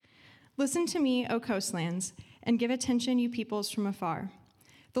Listen to me, O coastlands, and give attention, you peoples from afar.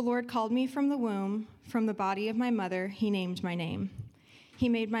 The Lord called me from the womb, from the body of my mother, he named my name. He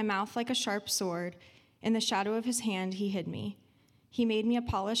made my mouth like a sharp sword. In the shadow of his hand, he hid me. He made me a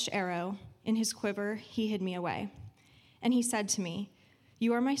polished arrow. In his quiver, he hid me away. And he said to me,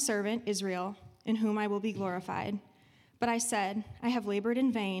 You are my servant, Israel, in whom I will be glorified. But I said, I have labored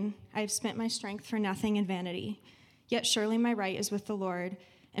in vain. I have spent my strength for nothing in vanity. Yet surely my right is with the Lord,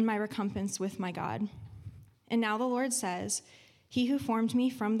 and my recompense with my God. And now the Lord says, He who formed me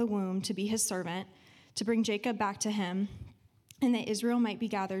from the womb to be his servant, to bring Jacob back to him, and that Israel might be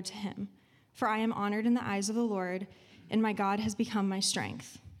gathered to him. For I am honored in the eyes of the Lord, and my God has become my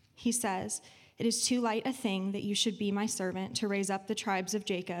strength. He says, It is too light a thing that you should be my servant to raise up the tribes of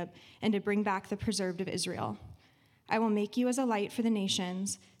Jacob and to bring back the preserved of Israel. I will make you as a light for the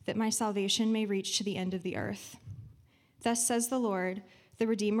nations, that my salvation may reach to the end of the earth. Thus says the Lord, the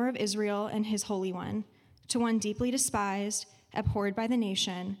Redeemer of Israel and his Holy One, to one deeply despised, abhorred by the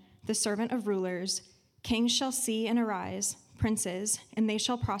nation, the servant of rulers, kings shall see and arise, princes, and they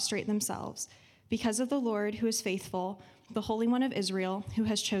shall prostrate themselves, because of the Lord who is faithful, the Holy One of Israel, who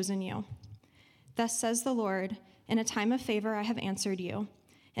has chosen you. Thus says the Lord, in a time of favor I have answered you,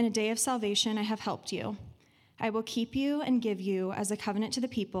 in a day of salvation I have helped you. I will keep you and give you as a covenant to the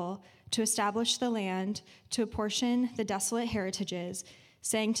people, to establish the land, to apportion the desolate heritages,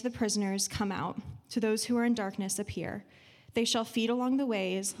 saying to the prisoners, Come out, to those who are in darkness, appear. They shall feed along the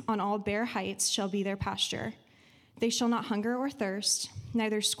ways, on all bare heights shall be their pasture. They shall not hunger or thirst,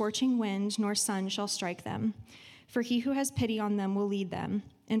 neither scorching wind nor sun shall strike them. For he who has pity on them will lead them,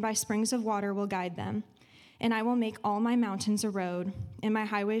 and by springs of water will guide them. And I will make all my mountains a road, and my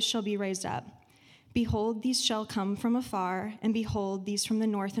highways shall be raised up. Behold, these shall come from afar, and behold, these from the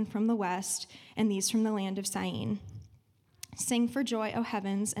north and from the west, and these from the land of Syene. Sing for joy, O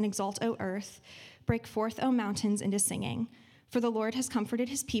heavens, and exult, O earth. Break forth, O mountains, into singing. For the Lord has comforted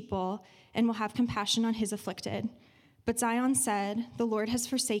his people, and will have compassion on his afflicted. But Zion said, The Lord has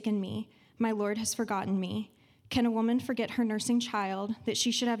forsaken me, my Lord has forgotten me. Can a woman forget her nursing child, that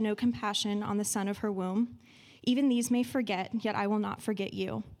she should have no compassion on the son of her womb? Even these may forget, yet I will not forget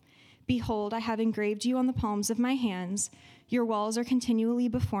you. Behold, I have engraved you on the palms of my hands. Your walls are continually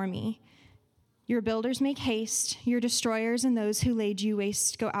before me. Your builders make haste. Your destroyers and those who laid you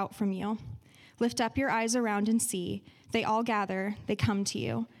waste go out from you. Lift up your eyes around and see. They all gather. They come to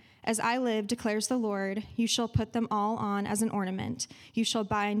you. As I live, declares the Lord, you shall put them all on as an ornament. You shall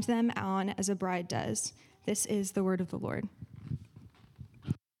bind them on as a bride does. This is the word of the Lord.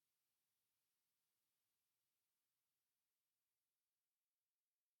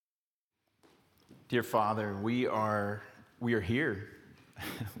 Dear Father, we are here.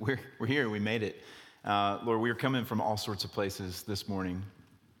 we're here. We made it. Lord, we are coming from all sorts of places this morning.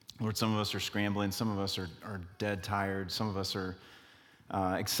 Lord, some of us are scrambling. Some of us are dead tired. Some of us are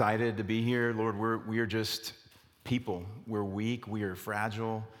excited to be here. Lord, we are just people. We're weak. We are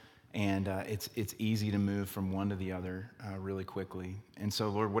fragile. And it's easy to move from one to the other really quickly. And so,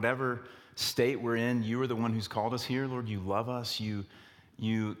 Lord, whatever state we're in, you are the one who's called us here. Lord, you love us. You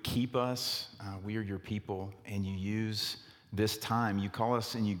keep us. We are your people. And you use this time. You call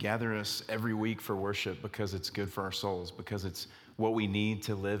us and you gather us every week for worship because it's good for our souls, because it's what we need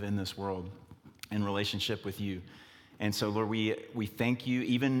to live in this world in relationship with you. And so, Lord, we thank you,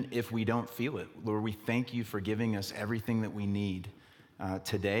 even if we don't feel it. Lord, we thank you for giving us everything that we need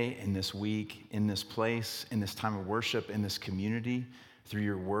today, in this week, in this place, in this time of worship, in this community, through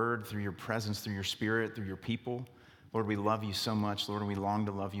your word, through your presence, through your spirit, through your people. Lord, we love you so much, Lord, and we long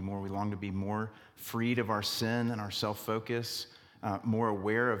to love you more. We long to be more freed of our sin and our self-focus, more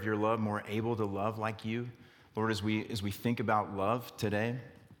aware of your love, more able to love like you. Lord, as we think about love today,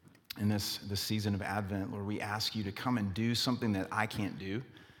 in this season of Advent, Lord, we ask you to come and do something that I can't do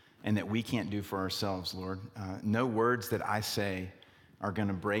and that we can't do for ourselves, Lord. No words that I say are going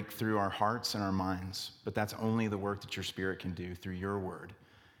to break through our hearts and our minds, but that's only the work that your Spirit can do through your word.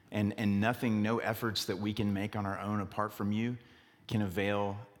 And nothing, no efforts that we can make on our own apart from you can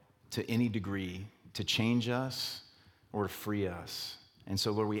avail to any degree to change us or to free us. And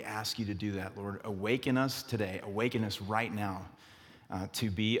so, Lord, we ask you to do that, Lord. Awaken us today. Awaken us right now to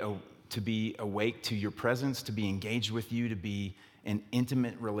be awake to your presence, to be engaged with you, to be an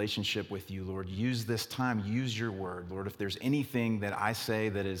intimate relationship with you, Lord. Use this time. Use your word, Lord. If there's anything that I say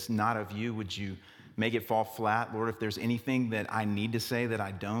that is not of you, would you make it fall flat? Lord, if there's anything that I need to say that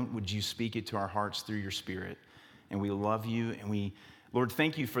I don't, would you speak it to our hearts through your Spirit? And we love you, and Lord,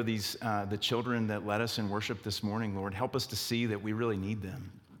 thank you for these the children that led us in worship this morning, Lord. Help us to see that we really need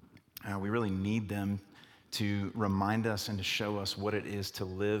them. We really need them to remind us and to show us what it is to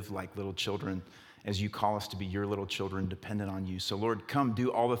live like little children as you call us to be your little children dependent on you. So Lord, come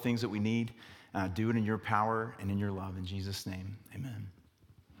do all the things that we need. Do it in your power and in your love. In Jesus' name, amen.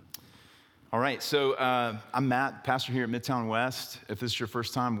 All right, so I'm Matt, pastor here at Midtown West. If this is your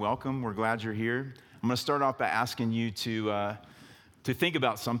first time, welcome. We're glad you're here. I'm going to start off by asking you to think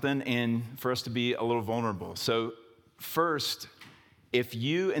about something and for us to be a little vulnerable. So first, if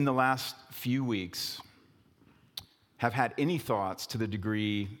you in the last few weeks have had any thoughts to the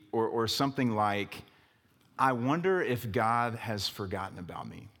degree or something like, I wonder if God has forgotten about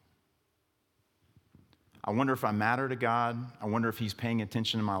me. I wonder if I matter to God. I wonder if he's paying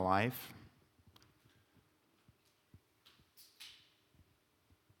attention to my life.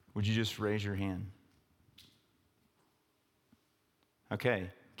 Would you just raise your hand? Okay,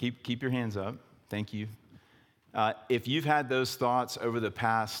 keep your hands up. Thank you. If you've had those thoughts over the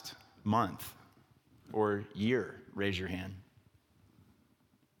past month or year, raise your hand.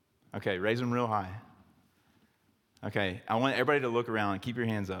 Okay, raise them real high. Okay, I want everybody to look around and keep your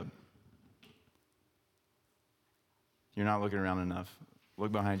hands up. You're not looking around enough.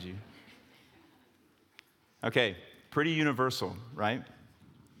 Look behind you. Okay, pretty universal, right?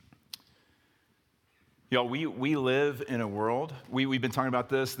 Y'all, we live in a world, we've been talking about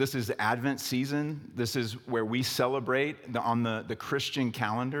this. This is Advent season. This is where we celebrate on the Christian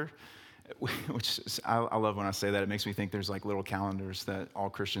calendar, which is, I love when I say that. It makes me think there's like little calendars that all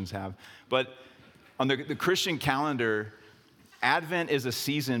Christians have. But on the Christian calendar, Advent is a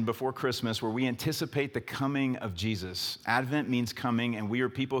season before Christmas where we anticipate the coming of Jesus. Advent means coming, and we are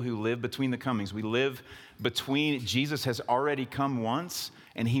people who live between the comings. We live between, Jesus has already come once,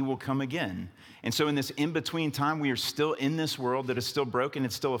 and he will come again. And so in this in-between time, we are still in this world that is still broken.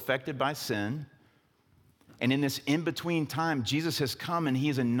 It's still affected by sin. And in this in-between time, Jesus has come and he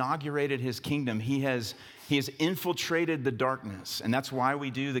has inaugurated his kingdom. He has infiltrated the darkness. And that's why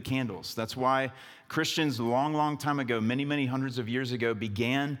we do the candles. That's why Christians long time ago, many hundreds of years ago,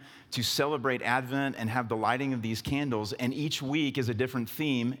 began to celebrate Advent and have the lighting of these candles. And each week is a different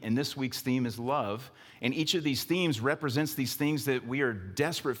theme. And this week's theme is love. And each of these themes represents these things that we are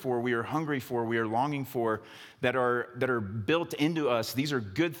desperate for, we are hungry for, we are longing for, that are built into us. These are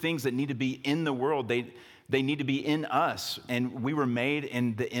good things that need to be in the world. They need to be in us. And we were made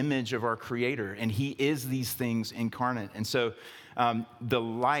in the image of our Creator. And he is these things incarnate. And so the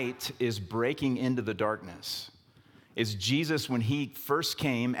light is breaking into the darkness. It's Jesus when he first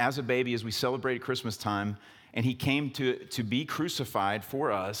came as a baby, as we celebrated Christmas time, and he came to be crucified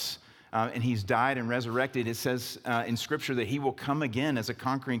for us. And he's died and resurrected. It says in Scripture that he will come again as a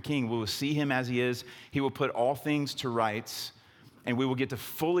conquering king. We will see him as he is. He will put all things to rights. And we will get to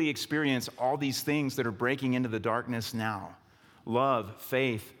fully experience all these things that are breaking into the darkness now. Love,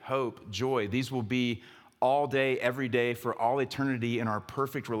 faith, hope, joy. These will be all day, every day, for all eternity in our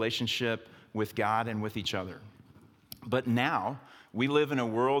perfect relationship with God and with each other. But now, we live in a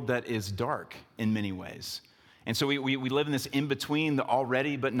world that is dark in many ways. And so we live in this in-between, the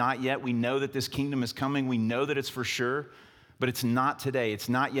already but not yet. We know that this kingdom is coming. We know that it's for sure, but it's not today. It's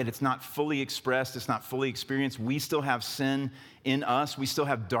not yet. It's not fully expressed. It's not fully experienced. We still have sin in us. We still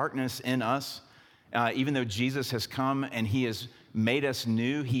have darkness in us. Even though Jesus has come and he has made us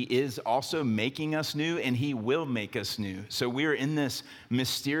new, he is also making us new, and he will make us new. So we're in this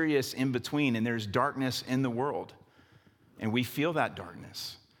mysterious in-between, and there's darkness in the world. And we feel that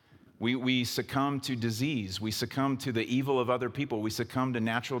darkness. We succumb to disease. We succumb to the evil of other people. We succumb to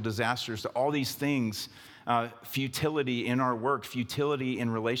natural disasters, to all these things, futility in our work, futility in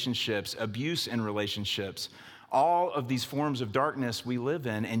relationships, abuse in relationships. All of these forms of darkness we live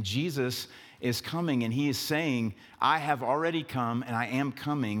in, and Jesus is coming, and he is saying, I have already come, and I am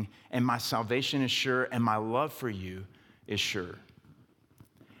coming, and my salvation is sure, and my love for you is sure.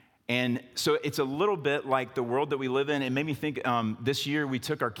 And so it's a little bit like the world that we live in. It made me think, this year we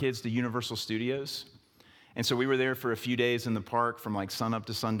took our kids to Universal Studios. And so we were there for a few days in the park from like sun up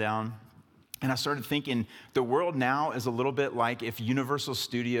to sundown. And I started thinking the world now is a little bit like if Universal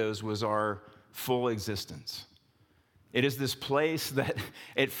Studios was our full existence. It is this place that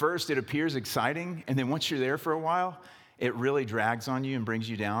at first it appears exciting. And then once you're there for a while, it really drags on you and brings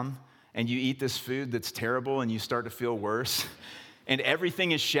you down. And you eat this food that's terrible and you start to feel worse. And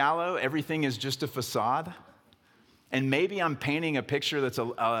everything is shallow. Everything is just a facade. And maybe I'm painting a picture that's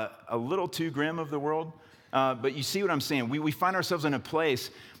a little too grim of the world. But you see what I'm saying? We find ourselves in a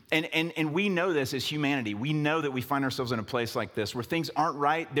place, and we know this as humanity. We know that we find ourselves in a place like this where things aren't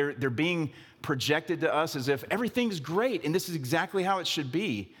right. They're being projected to us as if everything's great and this is exactly how it should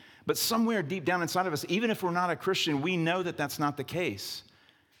be. But somewhere deep down inside of us, even if we're not a Christian, we know that that's not the case.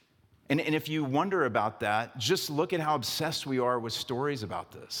 And if you wonder about that, just look at how obsessed we are with stories about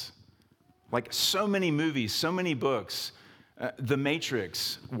this. Like so many movies, so many books, The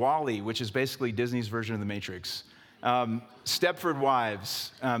Matrix, WALL-E, which is basically Disney's version of The Matrix, Stepford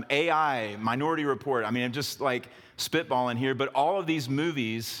Wives, AI, Minority Report. I mean, I'm just like spitballing here, but all of these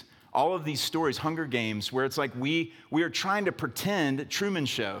movies, all of these stories, Hunger Games, where it's like we are trying to pretend, Truman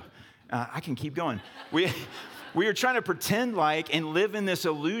Show. I can keep going. We are trying to pretend like and live in this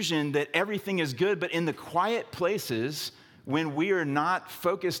illusion that everything is good, but in the quiet places, when we are not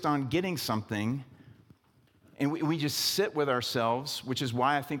focused on getting something, and we just sit with ourselves, which is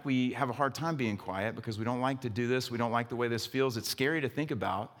why I think we have a hard time being quiet, because we don't like to do this. We don't like the way this feels. It's scary to think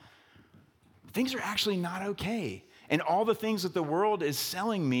about. Things are actually not okay. And all the things that the world is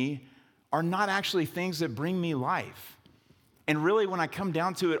selling me are not actually things that bring me life. And really, when I come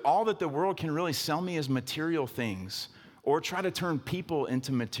down to it, all that the world can really sell me is material things, or try to turn people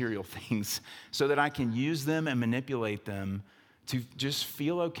into material things so that I can use them and manipulate them to just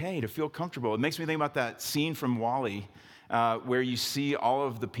feel okay, to feel comfortable. It makes me think about that scene from WALL-E where you see all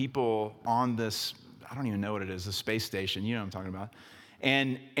of the people on this, I don't even know what it is, the space station, you know what I'm talking about.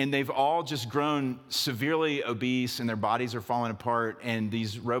 And they've all just grown severely obese and their bodies are falling apart, and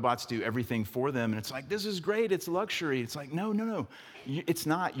these robots do everything for them. And it's like, this is great, it's luxury. It's like, no, it's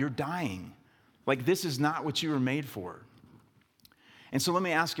not, you're dying. Like, this is not what you were made for. And so let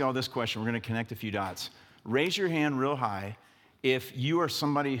me ask you all this question. We're gonna connect a few dots. Raise your hand real high if you are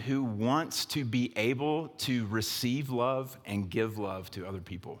somebody who wants to be able to receive love and give love to other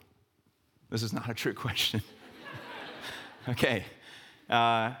people. This is not a trick question. Okay.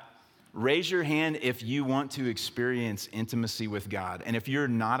 Raise your hand if you want to experience intimacy with God. And if you're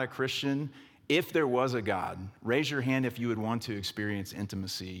not a Christian, if there was a God, raise your hand if you would want to experience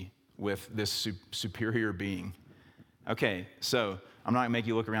intimacy with this superior being. Okay, so I'm not gonna make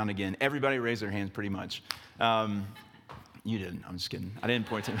you look around again. Everybody raised their hands pretty much. You didn't, I'm just kidding. I didn't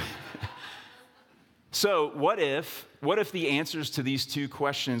point to So what if the answers to these two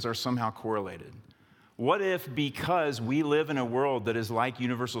questions are somehow correlated? What if, because we live in a world that is like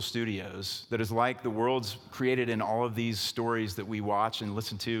Universal Studios, that is like the worlds created in all of these stories that we watch and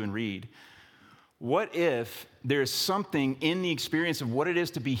listen to and read, what if there's something in the experience of what it is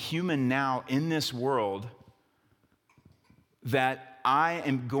to be human now in this world that I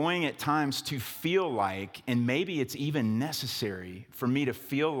am going at times to feel like, and maybe it's even necessary for me to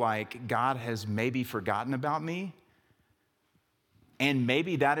feel like God has maybe forgotten about me? And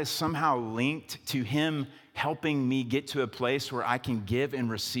maybe that is somehow linked to him helping me get to a place where I can give and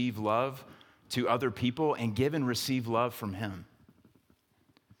receive love to other people and give and receive love from him.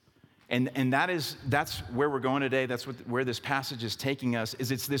 And that's where we're going today. That's where this passage is taking us,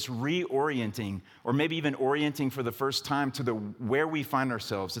 is it's this reorienting, or maybe even orienting for the first time to where we find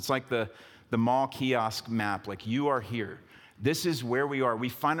ourselves. It's like the mall kiosk map, like you are here. This is where we are. We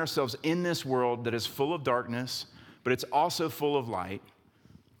find ourselves in this world that is full of darkness, but it's also full of light.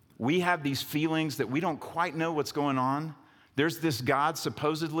 We have these feelings that we don't quite know what's going on. There's this God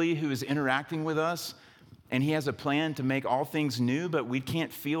supposedly who is interacting with us, and he has a plan to make all things new, but we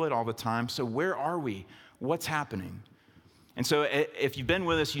can't feel it all the time. So where are we? What's happening? And so if you've been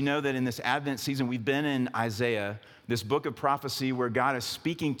with us, you know that in this Advent season, we've been in Isaiah, this book of prophecy where God is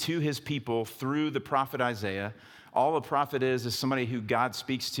speaking to his people through the prophet Isaiah. All a prophet is somebody who God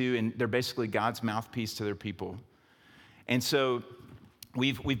speaks to, and they're basically God's mouthpiece to their people. And so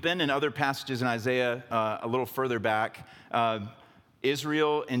we've been in other passages in Isaiah a little further back.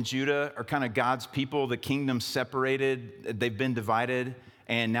 Israel and Judah are kind of God's people. The kingdom separated. They've been divided,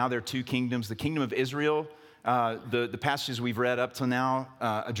 and now they're two kingdoms. The kingdom of Israel, the passages we've read up till now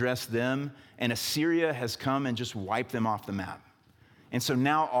address them, and Assyria has come and just wiped them off the map. And so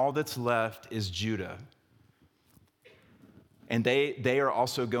now all that's left is Judah. And they are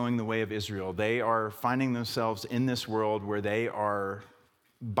also going the way of Israel. They are finding themselves in this world where they are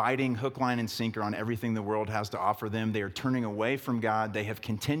biting hook, line, and sinker on everything the world has to offer them. They are turning away from God. They have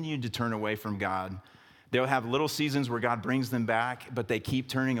continued to turn away from God. They'll have little seasons where God brings them back, but they keep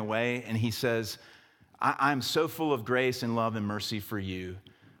turning away. And he says, I'm so full of grace and love and mercy for you.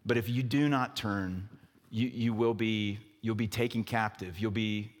 But if you do not turn, you'll be taken captive. You'll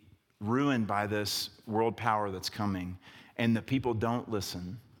be ruined by this world power that's coming. And the people don't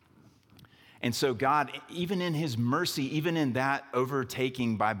listen. And so God, even in his mercy, even in that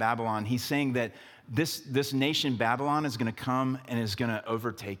overtaking by Babylon, he's saying that this nation, Babylon, is going to come and is going to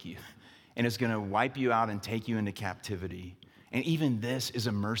overtake you and is going to wipe you out and take you into captivity. And even this is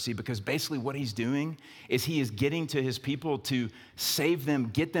a mercy, because basically what he's doing is he is getting to his people to save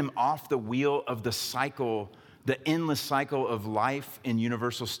them, get them off the wheel of the cycle the endless cycle of life in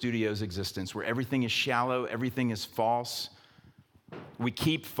Universal Studios existence, where everything is shallow, everything is false. We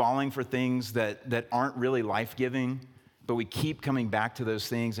keep falling for things that aren't really life-giving, but we keep coming back to those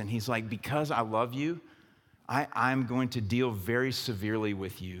things. And he's like, because I love you, I'm going to deal very severely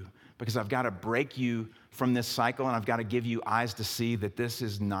with you, because I've got to break you from this cycle, and I've got to give you eyes to see that this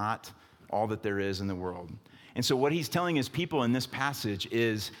is not all that there is in the world. And so what he's telling his people in this passage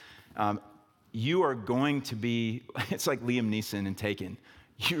is, you are going to be, it's like Liam Neeson in Taken.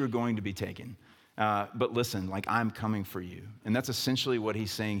 You are going to be taken. But listen, like, I'm coming for you. And that's essentially what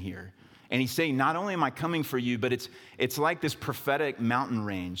he's saying here. And he's saying, not only am I coming for you, but it's like this prophetic mountain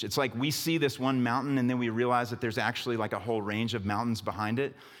range. It's like we see this one mountain and then we realize that there's actually like a whole range of mountains behind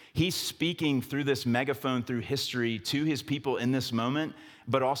it. He's speaking through this megaphone, through history, to his people in this moment,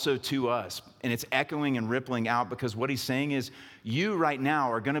 but also to us. And it's echoing and rippling out, because what he's saying is, you right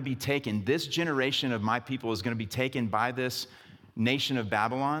now are going to be taken. This generation of my people is going to be taken by this nation of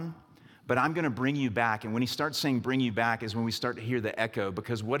Babylon, but I'm going to bring you back. And when he starts saying bring you back is when we start to hear the echo,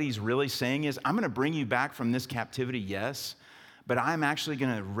 because what he's really saying is, I'm going to bring you back from this captivity, yes, but I'm actually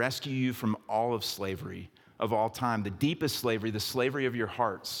going to rescue you from all of slavery of all time, the deepest slavery, the slavery of your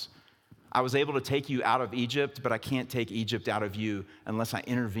hearts. I was able to take you out of Egypt, but I can't take Egypt out of you unless I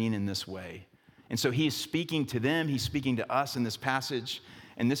intervene in this way. And so he is speaking to them, he's speaking to us in this passage,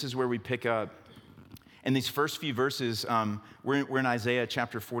 and this is where we pick up. In these first few verses, we're in Isaiah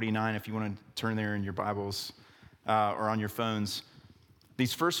chapter 49, if you want to turn there in your Bibles or on your phones.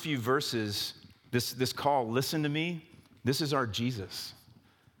 These first few verses, this call, listen to me, this is our Jesus.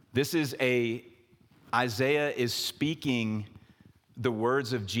 Isaiah is speaking the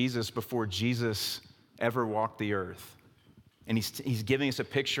words of Jesus before Jesus ever walked the earth. And he's giving us a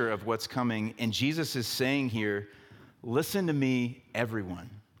picture of what's coming. And Jesus is saying here, listen to me, everyone.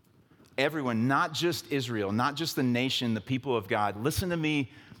 Everyone, not just Israel, not just the nation, the people of God. Listen to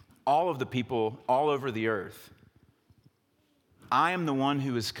me, all of the people all over the earth. I am the one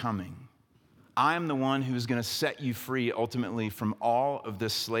who is coming. I am the one who is going to set you free ultimately from all of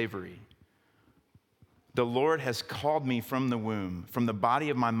this slavery. The Lord has called me from the womb. From the body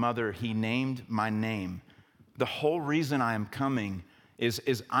of my mother, he named my name. The whole reason I am coming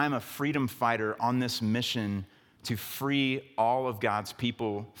is I'm a freedom fighter on this mission to free all of God's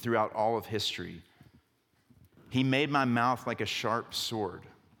people throughout all of history. He made my mouth like a sharp sword.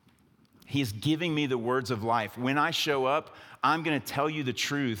 He is giving me the words of life. When I show up, I'm going to tell you the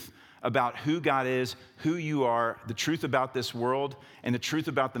truth about who God is, who you are, the truth about this world, and the truth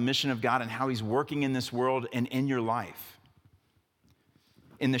about the mission of God and how he's working in this world and in your life.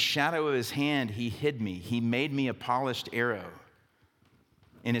 In the shadow of his hand, he hid me. He made me a polished arrow.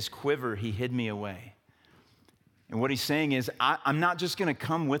 In his quiver, he hid me away. And what he's saying is, I'm not just going to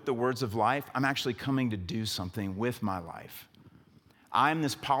come with the words of life. I'm actually coming to do something with my life. I'm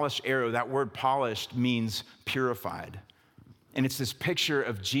this polished arrow. That word polished means purified. And it's this picture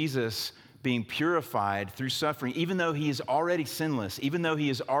of Jesus being purified through suffering. Even though he is already sinless, even though he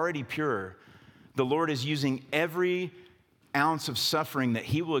is already pure, the Lord is using every ounce of suffering that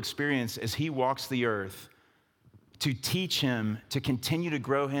he will experience as he walks the earth to teach him, to continue to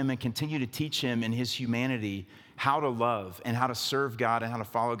grow him and continue to teach him in his humanity how to love and how to serve God and how to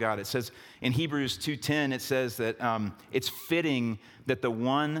follow God. It says in Hebrews 2:10, it says that it's fitting that the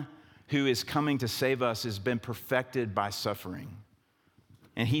one who is coming to save us has been perfected by suffering.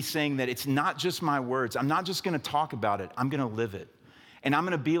 And he's saying that it's not just my words. I'm not just going to talk about it. I'm going to live it. And I'm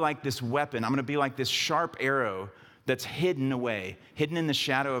going to be like this weapon. I'm going to be like this sharp arrow that's hidden away, hidden in the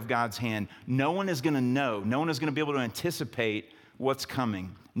shadow of God's hand. No one is going to know. No one is going to be able to anticipate what's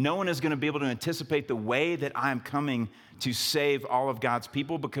coming. No one is going to be able to anticipate the way that I am coming to save all of God's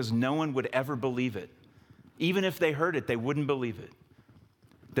people, because no one would ever believe it. Even if they heard it, they wouldn't believe it.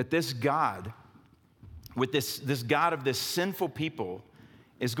 That this God, with this God of this sinful people,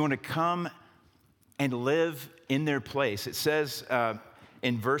 is going to come and live in their place. It says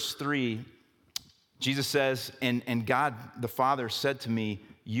in verse 3, Jesus says, and God the Father said to me,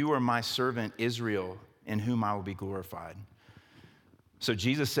 you are my servant Israel, in whom I will be glorified. So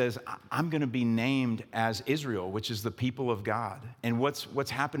Jesus says, I'm going to be named as Israel, which is the people of God. And what's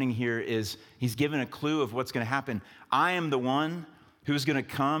happening here is he's given a clue of what's going to happen. I am the one who's going to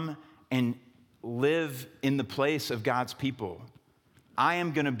come and live in the place of God's people. I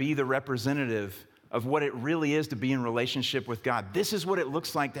am going to be the representative of what it really is to be in relationship with God. This is what it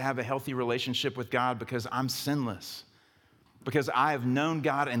looks like to have a healthy relationship with God, because I'm sinless. Because I have known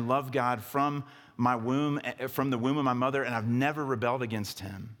God and loved God from my womb, from the womb of my mother, and I've never rebelled against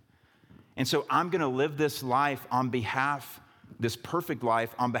him. And so I'm going to live this life on behalf, this perfect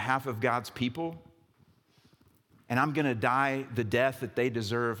life on behalf of God's people. and I'm going to die the death that they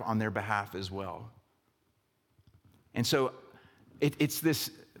deserve on their behalf as well. And so it's this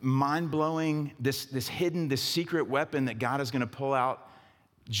mind-blowing, this hidden, this secret weapon that God is going to pull out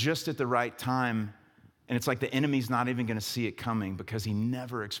just at the right time. And it's like the enemy's not even going to see it coming because he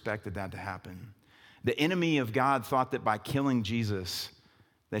never expected that to happen. The enemy of God thought that by killing Jesus,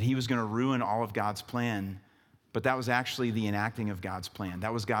 that he was going to ruin all of God's plan. But that was actually the enacting of God's plan.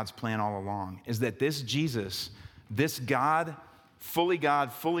 That was God's plan all along, is that this Jesus, this God, fully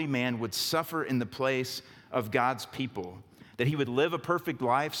man, would suffer in the place of God's people, that he would live a perfect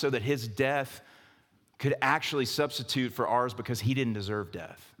life so that his death could actually substitute for ours because he didn't deserve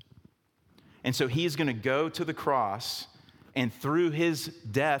death. And so he is going to go to the cross, and through his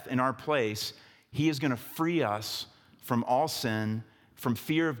death in our place, he is going to free us from all sin, from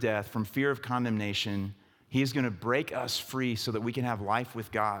fear of death, from fear of condemnation. He is going to break us free so that we can have life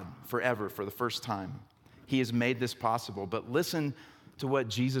with God forever for the first time. He has made this possible. But listen to what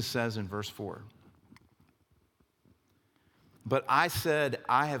Jesus says in verse 4. But I said,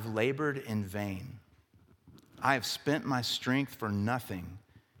 I have labored in vain. I have spent my strength for nothing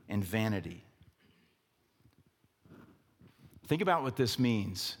in vanity. Think about what this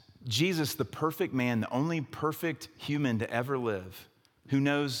means. Jesus, the perfect man, the only perfect human to ever live, who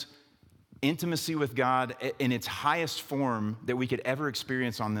knows intimacy with God in its highest form that we could ever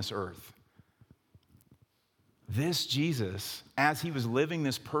experience on this earth. This Jesus, as he was living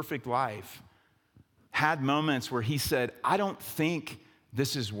this perfect life, had moments where he said, I don't think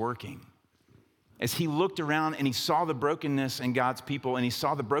this is working. As he looked around and he saw the brokenness in God's people, and he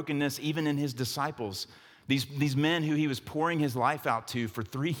saw the brokenness even in his disciples, these men who he was pouring his life out to for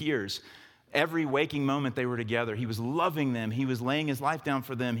 3 years, every waking moment they were together, he was loving them, he was laying his life down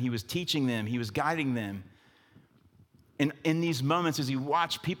for them, he was teaching them, he was guiding them. And in these moments, as he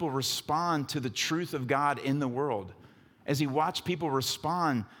watched people respond to the truth of God in the world, as he watched people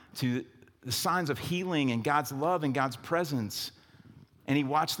respond to the signs of healing and God's love and God's presence, and he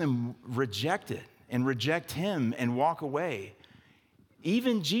watched them reject it and reject him and walk away.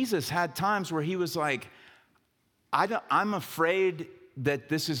 Even Jesus had times where he was like, I'm afraid that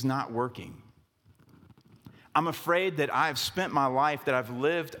this is not working. I'm afraid that I've spent my life, that I've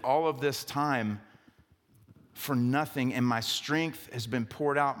lived all of this time for nothing, and my strength has been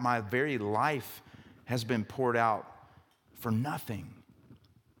poured out, my very life has been poured out for nothing.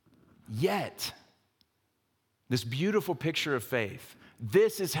 Yet, this beautiful picture of faith,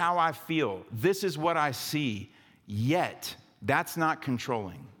 this is how I feel, this is what I see, yet that's not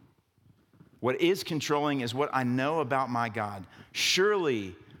controlling. What is controlling is what I know about my God.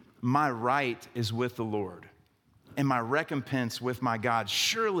 Surely my right is with the Lord, and my recompense with my God.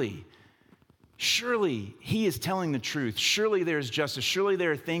 Surely he is telling the truth. Surely there is justice. Surely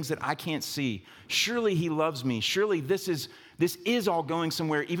there are things that I can't see. Surely he loves me. Surely this is all going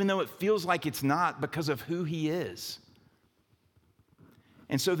somewhere, even though it feels like it's not, because of who he is.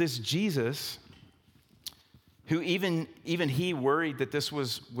 And so this Jesus, who even he worried that this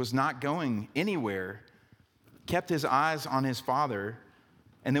was not going anywhere, kept his eyes on his Father.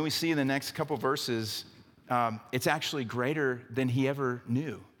 And then we see in the next couple verses, it's actually greater than he ever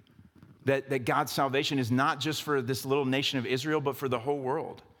knew. That God's salvation is not just for this little nation of Israel, but for the whole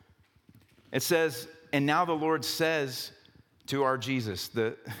world. It says, and now the Lord says to our Jesus,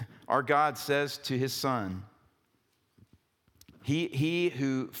 our God says to his Son, He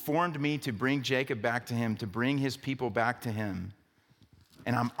who formed me to bring Jacob back to him, to bring his people back to him,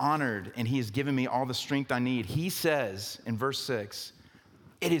 and I'm honored, and he has given me all the strength I need. He says in verse 6,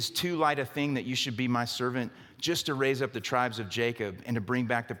 it is too light a thing that you should be my servant just to raise up the tribes of Jacob and to bring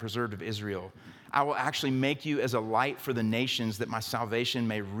back the preserved of Israel. I will actually make you as a light for the nations, that my salvation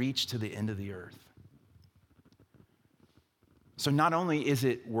may reach to the end of the earth. So not only is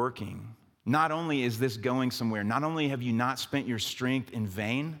it working, not only is this going somewhere, not only have you not spent your strength in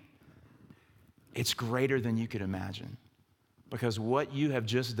vain, it's greater than you could imagine. Because what you have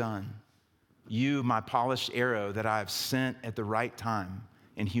just done, you, my polished arrow that I have sent at the right time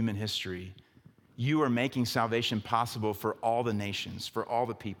in human history, you are making salvation possible for all the nations, for all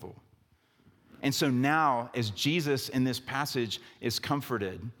the people. And so now, as Jesus in this passage is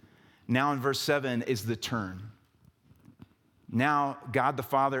comforted, now in verse 7 is the turn. Now, God the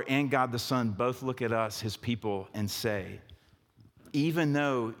Father and God the Son both look at us, his people, and say, even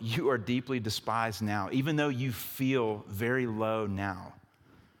though you are deeply despised now, even though you feel very low now,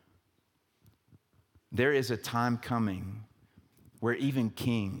 there is a time coming where even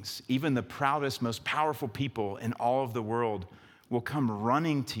kings, even the proudest, most powerful people in all of the world will come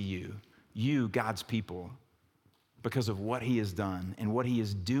running to you, God's people, because of what he has done and what he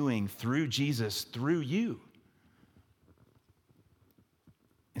is doing through Jesus, through you.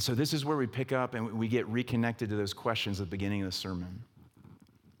 And so this is where we pick up and we get reconnected to those questions at the beginning of the sermon.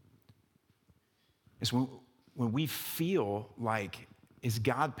 It's when we feel like, is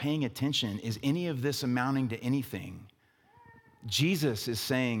God paying attention? Is any of this amounting to anything? Jesus is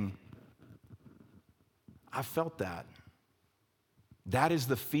saying, I felt that. That is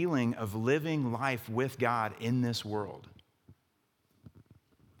the feeling of living life with God in this world.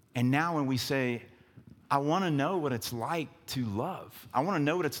 And now when we say, I want to know what it's like to love. I want to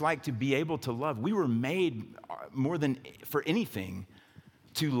know what it's like to be able to love. We were made more than for anything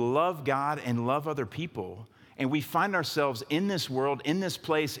to love God and love other people. And we find ourselves in this world, in this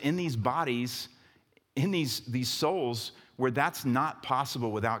place, in these bodies, in these souls where that's not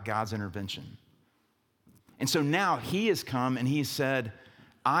possible without God's intervention. And so now he has come and he said,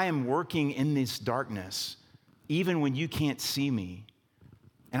 I am working in this darkness, even when you can't see me.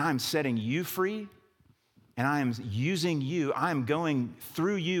 And I'm setting you free, and I am using you. I am going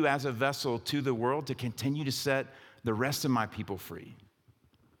through you as a vessel to the world to continue to set the rest of my people free.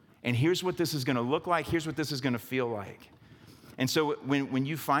 And here's what this is going to look like. Here's what this is going to feel like. And so when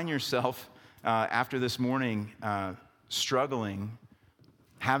you find yourself after this morning struggling,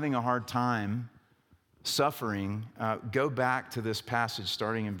 having a hard time, suffering, go back to this passage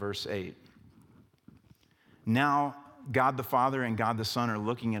starting in verse 8. Now, God the Father and God the Son are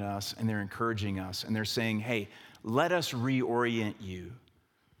looking at us and they're encouraging us and they're saying, hey, let us reorient you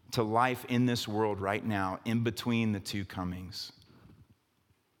to life in this world right now in between the two comings.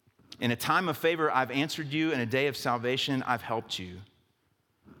 In a time of favor, I've answered you. In a day of salvation, I've helped you.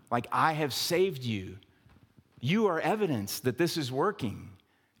 Like I have saved you. You are evidence that this is working.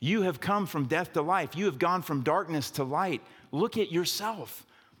 You have come from death to life. You have gone from darkness to light. Look at yourself.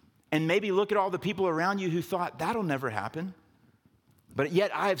 And maybe look at all the people around you who thought, that'll never happen. But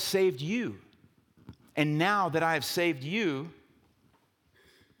yet I have saved you. And now that I have saved you,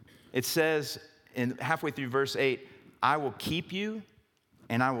 it says in halfway through verse 8, I will keep you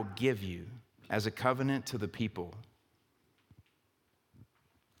and I will give you as a covenant to the people.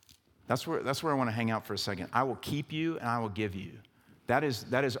 That's where I want to hang out for a second. I will keep you and I will give you. That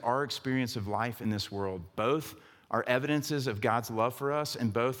is our experience of life in this world. Both are evidences of God's love for us,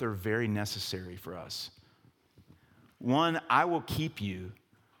 and both are very necessary for us. One, I will keep you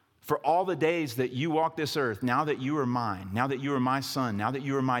for all the days that you walk this earth. Now that you are mine, now that you are my son, now that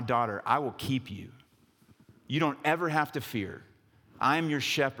you are my daughter, I will keep you. You don't ever have to fear. I am your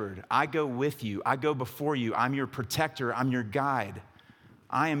shepherd. I go with you. I go before you. I'm your protector. I'm your guide.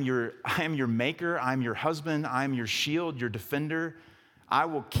 I am your maker. I'm your husband. I'm your shield, your defender. I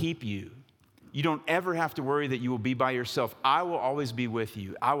will keep you. You don't ever have to worry that you will be by yourself. I will always be with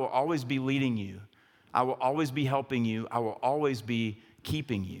you. I will always be leading you. I will always be helping you. I will always be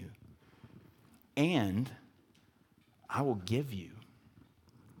keeping you. And I will give you.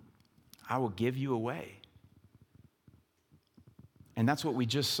 I will give you away. And that's what we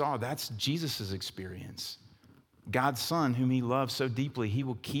just saw. That's Jesus' experience. God's Son, whom he loves so deeply, he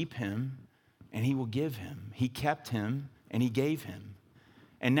will keep him and he will give him. He kept him and he gave him.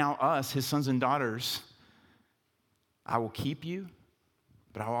 And now us, his sons and daughters, I will keep you,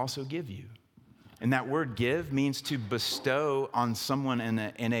 but I will also give you. And that word give means to bestow on someone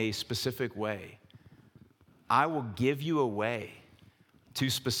in a specific way. I will give you away to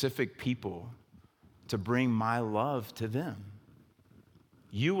specific people to bring my love to them.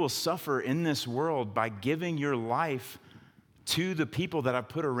 You will suffer in this world by giving your life to the people that I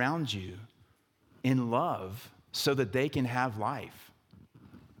put around you in love so that they can have life.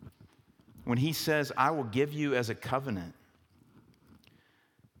 When he says, I will give you as a covenant,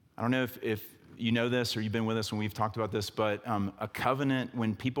 I don't know if you know this or you've been with us when we've talked about this, but a covenant,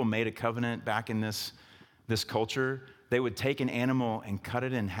 when people made a covenant back in this culture, they would take an animal and cut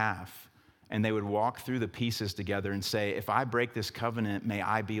it in half, and they would walk through the pieces together and say, if I break this covenant, may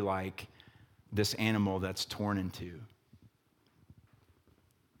I be like this animal that's torn in two.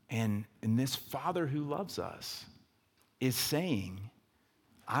 And this Father who loves us is saying,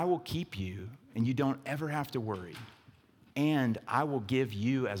 I will keep you, and you don't ever have to worry. And I will give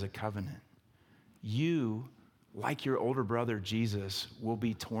you as a covenant. You, like your older brother Jesus, will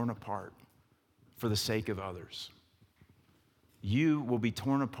be torn apart for the sake of others. You will be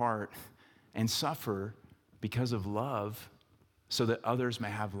torn apart and suffer because of love so that others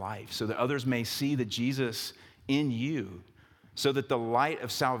may have life, so that others may see the Jesus in you, so that the light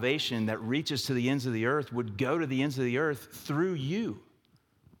of salvation that reaches to the ends of the earth would go to the ends of the earth through you.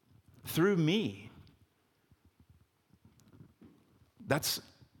 Through me. It's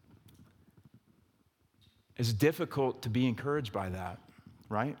difficult to be encouraged by that,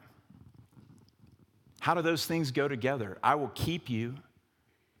 right? How do those things go together? I will keep you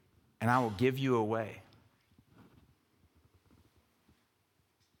and I will give you away.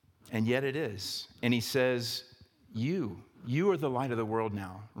 And yet it is. And he says, you are the light of the world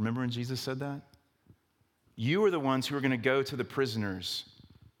now. Remember when Jesus said that? You are the ones who are going to go to the prisoners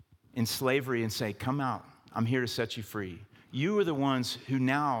in slavery and say, come out. I'm here to set you free. You are the ones who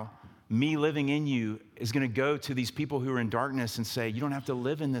now, me living in you, is going to go to these people who are in darkness and say, you don't have to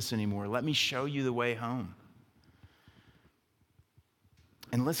live in this anymore. Let me show you the way home.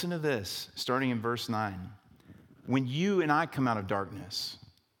 And listen to this, starting in verse 9. When you and I come out of darkness,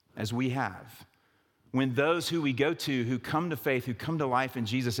 as we have, when those who we go to, who come to faith, who come to life in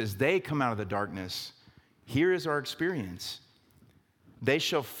Jesus, as they come out of the darkness, here is our experience. They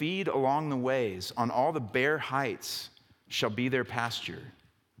shall feed along the ways, on all the bare heights shall be their pasture.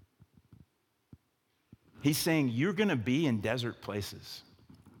 He's saying you're going to be in desert places.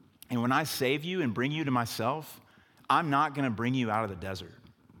 And when I save you and bring you to myself, I'm not going to bring you out of the desert.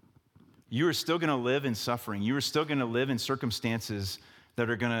 You are still going to live in suffering. You are still going to live in circumstances that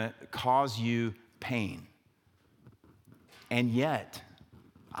are going to cause you pain. And yet,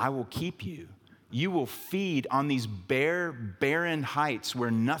 I will keep you. You will feed on these bare, barren heights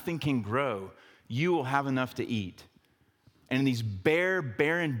where nothing can grow. You will have enough to eat. And in these bare,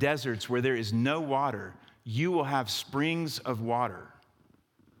 barren deserts where there is no water, you will have springs of water.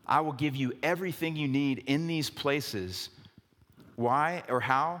 I will give you everything you need in these places. Why or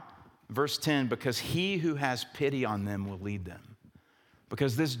how? Verse 10, because he who has pity on them will lead them.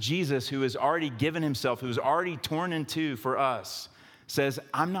 Because this Jesus who has already given himself, who is already torn in two for us, says,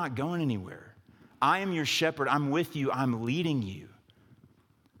 I'm not going anywhere. I am your shepherd. I'm with you. I'm leading you.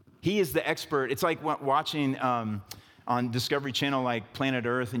 He is the expert. It's like watching on Discovery Channel, like Planet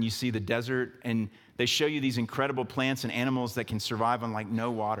Earth, and you see the desert, and they show you these incredible plants and animals that can survive on like no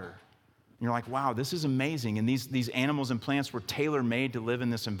water. And you're like, wow, this is amazing. And these animals and plants were tailor-made to live in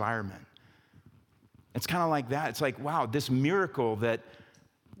this environment. It's kind of like that. It's like, wow, this miracle that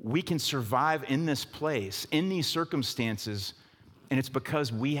we can survive in this place, in these circumstances, and it's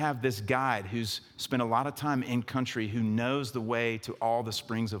because we have this guide who's spent a lot of time in country, who knows the way to all the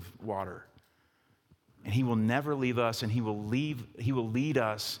springs of water. And he will never leave us, and he will lead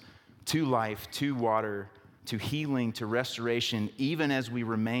us to life, to water, to healing, to restoration, even as we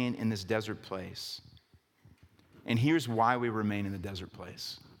remain in this desert place. And here's why we remain in the desert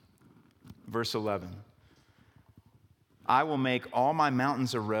place. Verse 11. I will make all my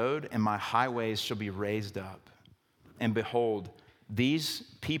mountains a road, and my highways shall be raised up. And behold, these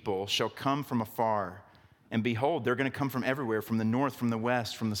people shall come from afar. And behold, they're going to come from everywhere, from the north, from the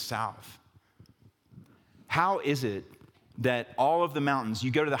west, from the south. How is it that all of the mountains, you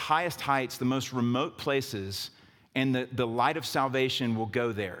go to the highest heights, the most remote places, and the light of salvation will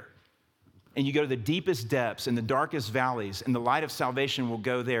go there? And you go to the deepest depths and the darkest valleys, and the light of salvation will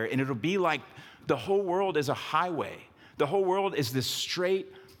go there. And it'll be like the whole world is a highway. The whole world is this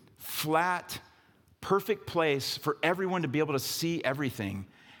straight, flat, perfect place for everyone to be able to see everything.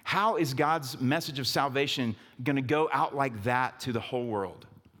 How is God's message of salvation going to go out like that to the whole world?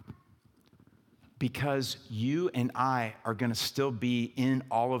 Because you and I are going to still be in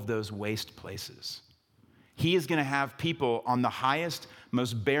all of those waste places. He is going to have people on the highest,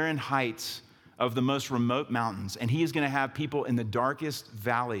 most barren heights of the most remote mountains, and he is going to have people in the darkest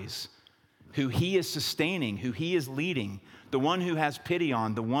valleys who he is sustaining, who he is leading. The one who has pity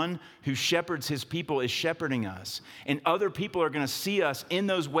on, the one who shepherds his people is shepherding us. And other people are going to see us in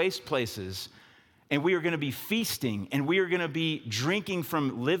those waste places, and we are going to be feasting, and we are going to be drinking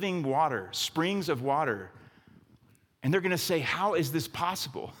from living water, springs of water. And they're going to say, how is this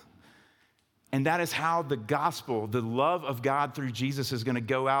possible? And that is how the gospel, the love of God through Jesus, is going to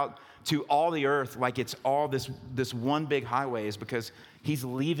go out to all the earth like it's all this one big highway, is because he's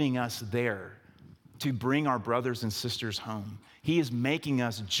leaving us there to bring our brothers and sisters home. He is making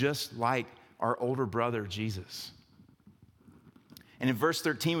us just like our older brother, Jesus. And in verse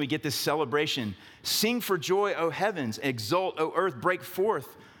 13, we get this celebration. Sing for joy, O heavens, exult, O earth, break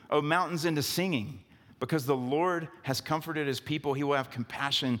forth, O mountains, into singing. Because the Lord has comforted his people, he will have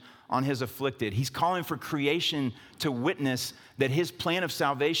compassion on his afflicted. He's calling for creation to witness that his plan of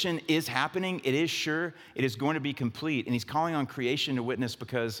salvation is happening. It is sure. It is going to be complete. And he's calling on creation to witness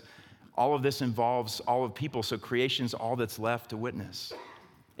because all of this involves all of people. So creation's all that's left to witness.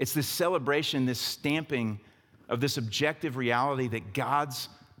 It's this celebration, this stamping of this objective reality that God's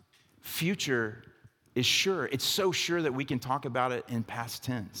future is sure. It's so sure that we can talk about it in past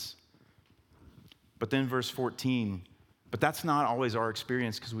tense. But then verse 14, but that's not always our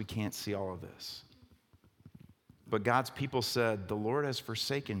experience because we can't see all of this. But God's people said, the Lord has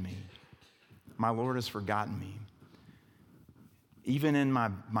forsaken me. My Lord has forgotten me. even in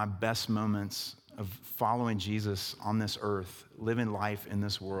my best moments of following Jesus on this earth, living life in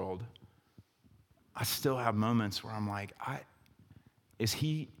this world, I still have moments where I'm like,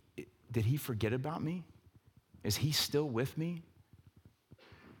 did he forget about me? Is he still with me?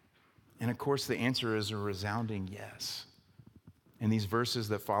 And of course, the answer is a resounding yes. In these verses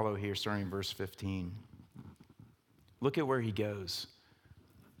that follow here, starting in verse 15, look at where he goes.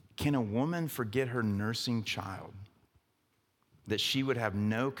 Can a woman forget her nursing child, that she would have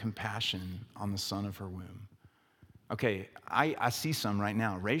no compassion on the son of her womb? Okay, I see some right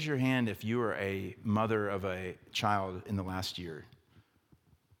now. Raise your hand if you are a mother of a child in the last year.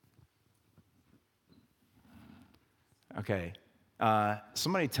 Okay,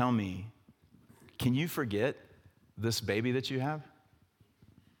 somebody tell me, can you forget this baby that you have?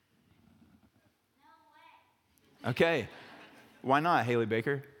 No way. Okay, why not, Haley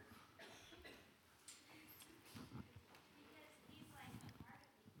Baker?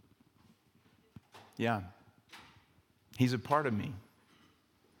 Yeah, he's a part of me.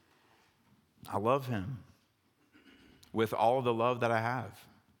 I love him with all the love that I have.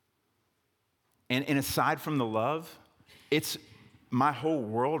 And aside from the love, my whole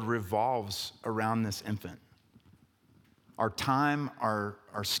world revolves around this infant. Our time, our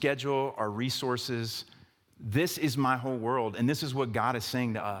schedule, our resources, this is my whole world, and this is what God is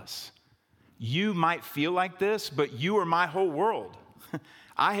saying to us. You might feel like this, but you are my whole world.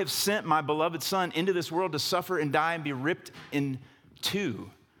 I have sent my beloved son into this world to suffer and die and be ripped in two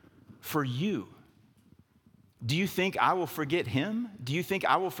for you. Do you think I will forget him? Do you think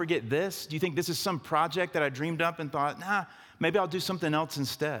I will forget this? Do you think this is some project that I dreamed up and thought, maybe I'll do something else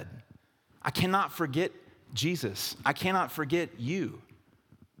instead? I cannot forget Jesus. I cannot forget you.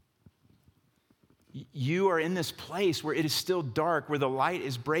 You are in this place where it is still dark, where the light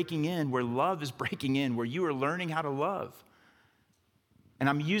is breaking in, where love is breaking in, where you are learning how to love. And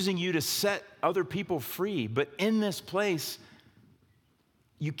I'm using you to set other people free. But in this place,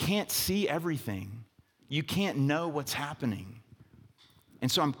 you can't see everything. You can't know what's happening.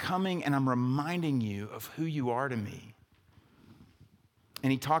 And so I'm coming and I'm reminding you of who you are to me.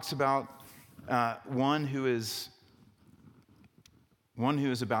 And he talks about one who is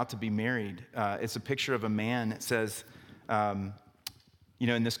about to be married. It's a picture of a man that says,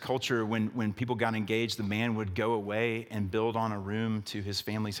 in this culture, when people got engaged, the man would go away and build on a room to his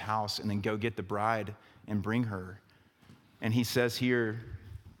family's house and then go get the bride and bring her. And he says here,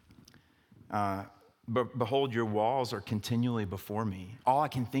 but behold, your walls are continually before me. All I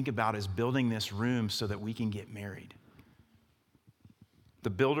can think about is building this room so that we can get married. The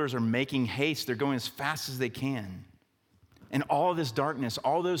builders are making haste. They're going as fast as they can. And all this darkness,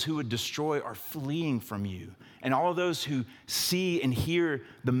 all those who would destroy are fleeing from you. And all of those who see and hear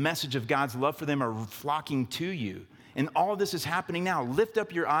the message of God's love for them are flocking to you. And all this is happening now. Lift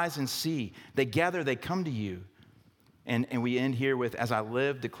up your eyes and see. They gather, they come to you. And we end here with, as I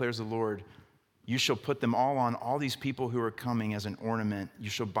live, declares the Lord, you shall put them all on, all these people who are coming as an ornament.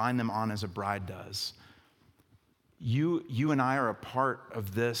 You shall bind them on as a bride does. You and I are a part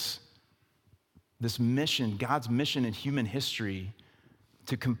of this mission, God's mission in human history,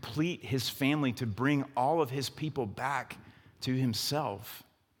 to complete his family, to bring all of his people back to himself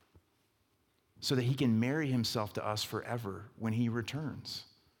so that he can marry himself to us forever when he returns.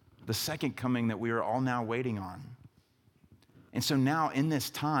 The second coming that we are all now waiting on. And so now in this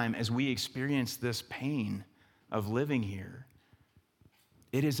time, as we experience this pain of living here,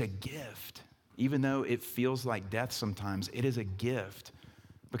 it is a gift. Even though it feels like death sometimes, it is a gift.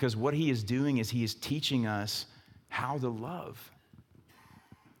 Because what he is doing is he is teaching us how to love.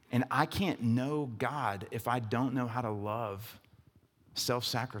 And I can't know God if I don't know how to love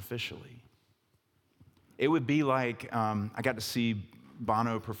self-sacrificially. It would be like, I got to see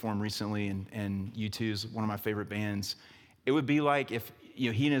Bono perform recently, and U2 is one of my favorite bands. It would be like if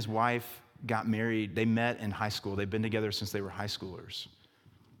he and his wife got married, they met in high school. They've been together since they were high schoolers.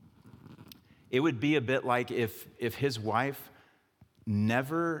 It would be a bit like if his wife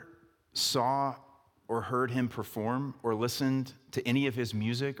never saw or heard him perform or listened to any of his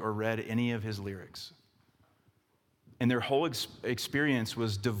music or read any of his lyrics. And their whole experience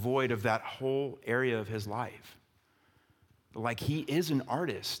was devoid of that whole area of his life. Like, he is an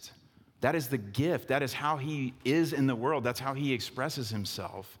artist. That is the gift. That is how he is in the world. That's how he expresses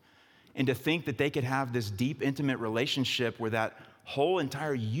himself. And to think that they could have this deep, intimate relationship where that whole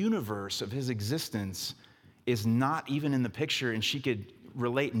entire universe of his existence is not even in the picture, and she could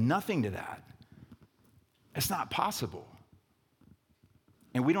relate nothing to that. It's not possible.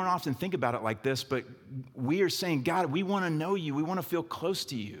 And we don't often think about it like this, but we are saying, God, we want to know you. We want to feel close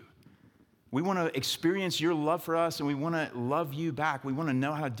to you. We want to experience your love for us, and we want to love you back. We want to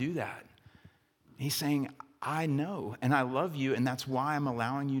know how to do that. He's saying, I know, and I love you, and that's why I'm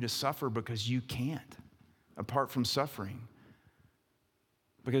allowing you to suffer, because you can't, apart from suffering.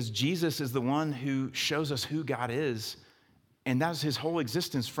 Because Jesus is the one who shows us who God is, and that's his whole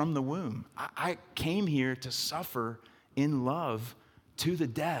existence from the womb. I came here to suffer in love to the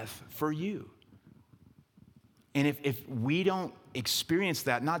death for you. And if we don't experience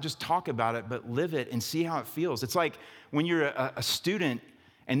that, not just talk about it, but live it and see how it feels. It's like when you're a student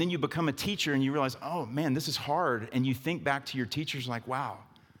and then you become a teacher and you realize, oh man, this is hard. And you think back to your teachers like, wow,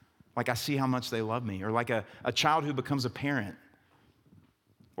 like I see how much they love me. Or like a child who becomes a parent,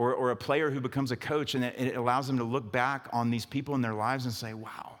 or a player who becomes a coach, and it allows them to look back on these people in their lives and say,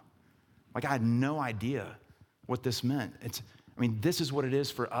 wow, like I had no idea what this meant. This is what it is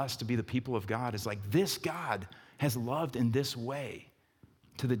for us to be the people of God. It's like this God has loved in this way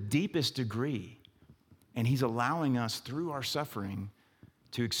to the deepest degree, and he's allowing us through our suffering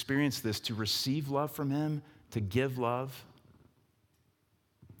to experience this, to receive love from him, to give love,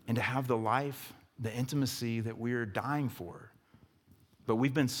 and to have the life, the intimacy that we're dying for. But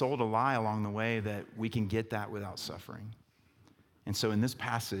we've been sold a lie along the way that we can get that without suffering. And so in this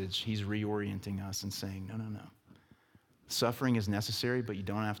passage, he's reorienting us and saying, no. Suffering is necessary, but you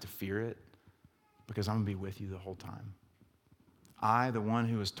don't have to fear it, because I'm going to be with you the whole time. I, the one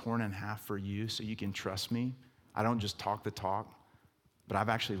who was torn in half for you, so you can trust me. I don't just talk the talk, but I've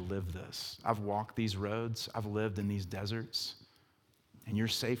actually lived this. I've walked these roads. I've lived in these deserts, and you're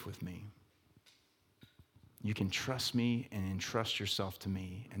safe with me. You can trust me and entrust yourself to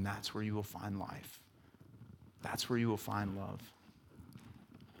me, and that's where you will find life. That's where you will find love.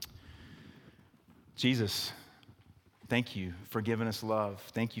 Jesus, thank you for giving us love.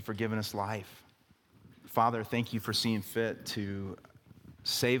 Thank you for giving us life. Father, thank you for seeing fit to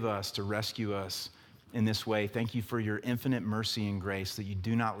save us, to rescue us in this way. Thank you for your infinite mercy and grace, that you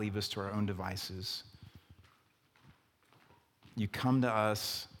do not leave us to our own devices. You come to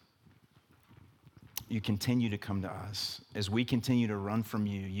us. You continue to come to us. As we continue to run from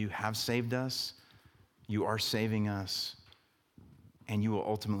you, you have saved us, you are saving us, and you will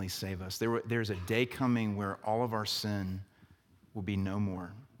ultimately save us. There's a day coming where all of our sin will be no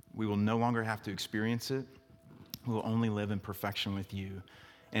more. We will no longer have to experience it. We will only live in perfection with you.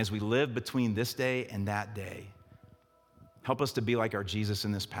 And as we live between this day and that day, help us to be like our Jesus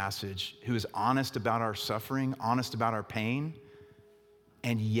in this passage, who is honest about our suffering, honest about our pain,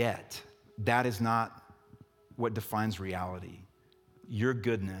 and yet that is not what defines reality. Your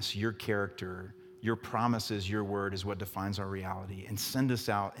goodness, your character, your promises, your word is what defines our reality. And send us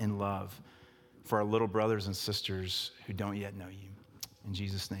out in love for our little brothers and sisters who don't yet know you. In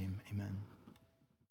Jesus' name, amen.